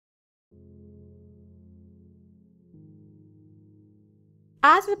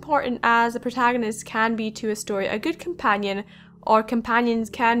As important as the protagonist can be to a story, a good companion or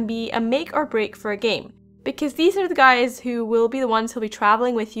companions can be a make or break for a game. Because these are the guys who will be the ones who'll be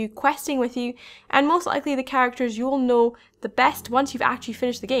traveling with you, questing with you, and most likely the characters you'll know the best once you've actually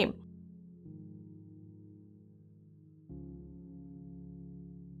finished the game.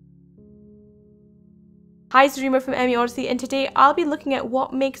 Hi, it's Rima from MEOdyssey, and today I'll be looking at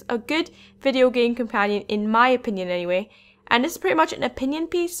what makes a good video game companion, in my opinion anyway. And this is pretty much an opinion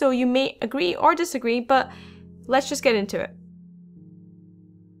piece, so you may agree or disagree, but let's just get into it.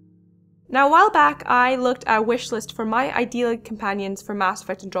 Now, a while back, I looked at a wish list for my ideal companions for Mass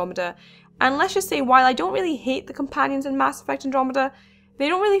Effect Andromeda, and let's just say while I don't really hate the companions in Mass Effect Andromeda, they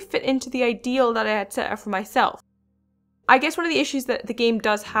don't really fit into the ideal that I had set out for myself. I guess one of the issues that the game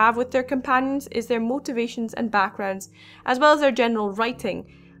does have with their companions is their motivations and backgrounds, as well as their general writing,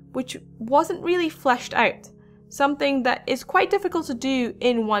 which wasn't really fleshed out. Something that is quite difficult to do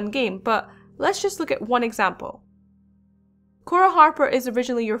in one game, but let's just look at one example. Cora Harper is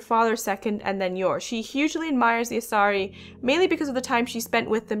originally your father's second and then yours. She hugely admires the Asari, mainly because of the time she spent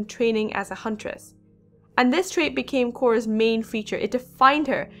with them training as a huntress. And this trait became Cora's main feature. It defined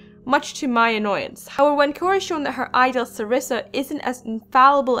her, much to my annoyance. However, when Cora is shown that her idol Sarissa isn't as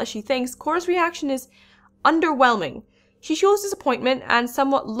infallible as she thinks, Cora's reaction is underwhelming. She shows disappointment and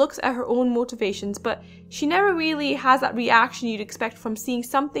somewhat looks at her own motivations, but she never really has that reaction you'd expect from seeing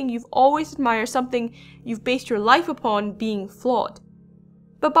something you've always admired, something you've based your life upon, being flawed.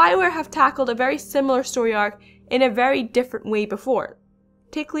 But BioWare have tackled a very similar story arc in a very different way before.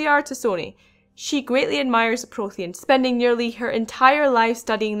 Take Liara Tassoni. She greatly admires the Protheans, spending nearly her entire life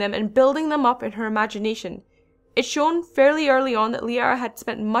studying them and building them up in her imagination. It's shown fairly early on that Liara had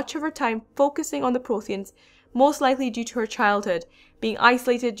spent much of her time focusing on the Protheans, most likely due to her childhood, being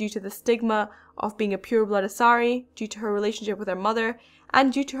isolated due to the stigma of being a pure-blood Asari, due to her relationship with her mother,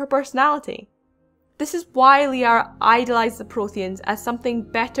 and due to her personality. This is why Liara idolized the Protheans as something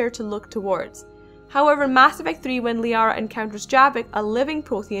better to look towards. However, in Mass Effect 3, when Liara encounters Javik, a living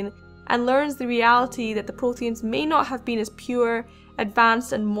Prothean, and learns the reality that the Protheans may not have been as pure,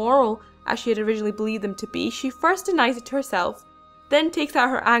 advanced, and moral as she had originally believed them to be, she first denies it to herself, then takes out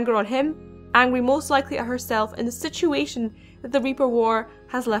her anger on him, angry most likely at herself and the situation that the Reaper War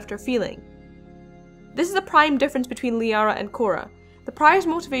has left her feeling. This is a prime difference between Liara and Cora. The Prior's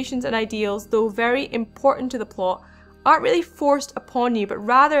motivations and ideals, though very important to the plot, aren't really forced upon you, but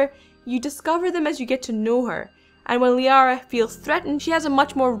rather you discover them as you get to know her. And when Liara feels threatened, she has a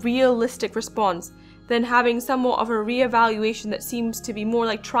much more realistic response than having somewhat of a re-evaluation that seems to be more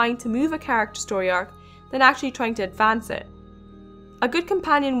like trying to move a character story arc than actually trying to advance it. A good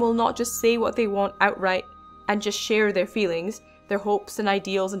companion will not just say what they want outright and just share their feelings, their hopes and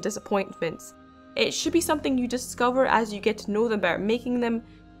ideals and disappointments. It should be something you discover as you get to know them better, making them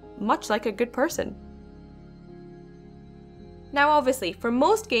much like a good person. Now obviously, for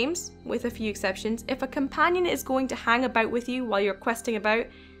most games, with a few exceptions, if a companion is going to hang about with you while you're questing about,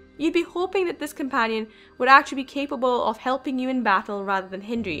 you'd be hoping that this companion would actually be capable of helping you in battle rather than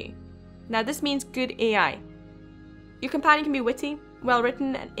hinder you. Now this means good AI. Your companion can be witty, well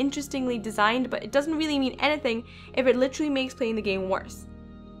written, and interestingly designed, but it doesn't really mean anything if it literally makes playing the game worse.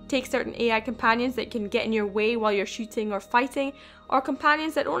 Take certain AI companions that can get in your way while you're shooting or fighting, or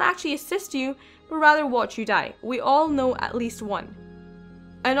companions that don't actually assist you, but rather watch you die. We all know at least one.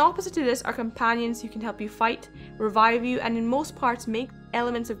 An opposite to this are companions who can help you fight, revive you, and in most parts make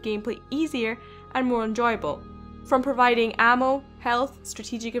elements of gameplay easier and more enjoyable. From providing ammo, health,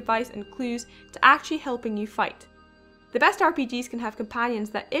 strategic advice, and clues to actually helping you fight. The best RPGs can have companions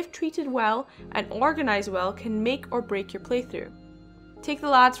that, if treated well and organized well, can make or break your playthrough. Take the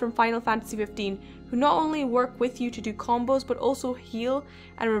lads from Final Fantasy 15, who not only work with you to do combos, but also heal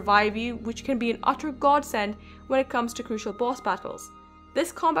and revive you, which can be an utter godsend when it comes to crucial boss battles.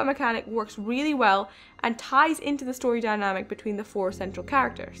 This combat mechanic works really well and ties into the story dynamic between the four central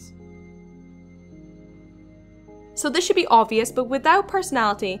characters. So this should be obvious, but without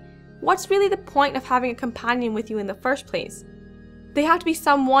personality, what's really the point of having a companion with you in the first place? They have to be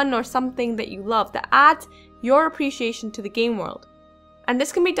someone or something that you love, that adds your appreciation to the game world. And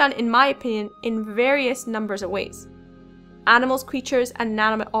this can be done, in my opinion, in various numbers of ways. Animals, creatures, and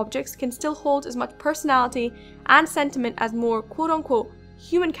inanimate objects can still hold as much personality and sentiment as more quote-unquote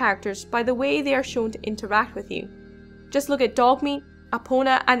human characters by the way they are shown to interact with you. Just look at Dogmeat,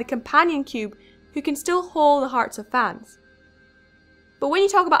 Epona, and the Companion Cube, who can still hold the hearts of fans. But when you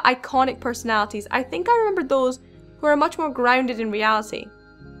talk about iconic personalities, I think I remember those who are much more grounded in reality.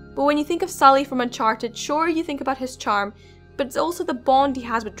 But when you think of Sully from Uncharted, sure, you think about his charm, but it's also the bond he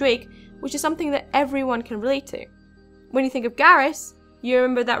has with Drake, which is something that everyone can relate to. When you think of Garrus, You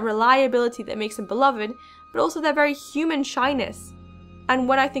remember that reliability that makes him beloved, but also that very human shyness. And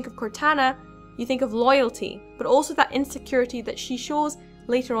when I think of Cortana, you think of loyalty, but also that insecurity that she shows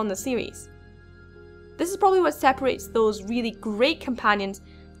later on in the series. This is probably what separates those really great companions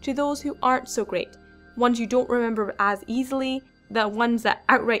to those who aren't so great. Ones you don't remember as easily, the ones that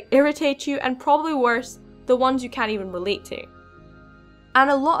outright irritate you, and probably worse, the ones you can't even relate to. And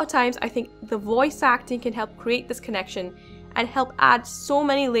a lot of times I think the voice acting can help create this connection and help add so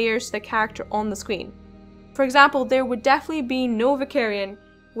many layers to the character on the screen. For example, there would definitely be no Vicarian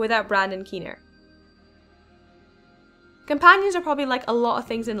without Brandon Keener. Companions are probably like a lot of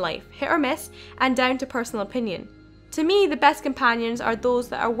things in life, hit or miss, and down to personal opinion. To me, the best companions are those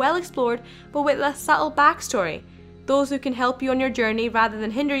that are well explored but with a subtle backstory, those who can help you on your journey rather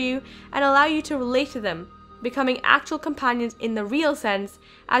than hinder you and allow you to relate to them, becoming actual companions in the real sense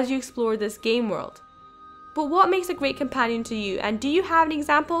as you explore this game world. But what makes a great companion to you, and do you have any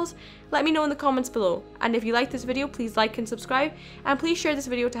examples? Let me know in the comments below, and if you like this video, please like and subscribe, and please share this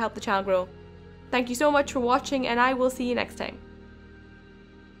video to help the channel grow. Thank you so much for watching, and I will see you next time.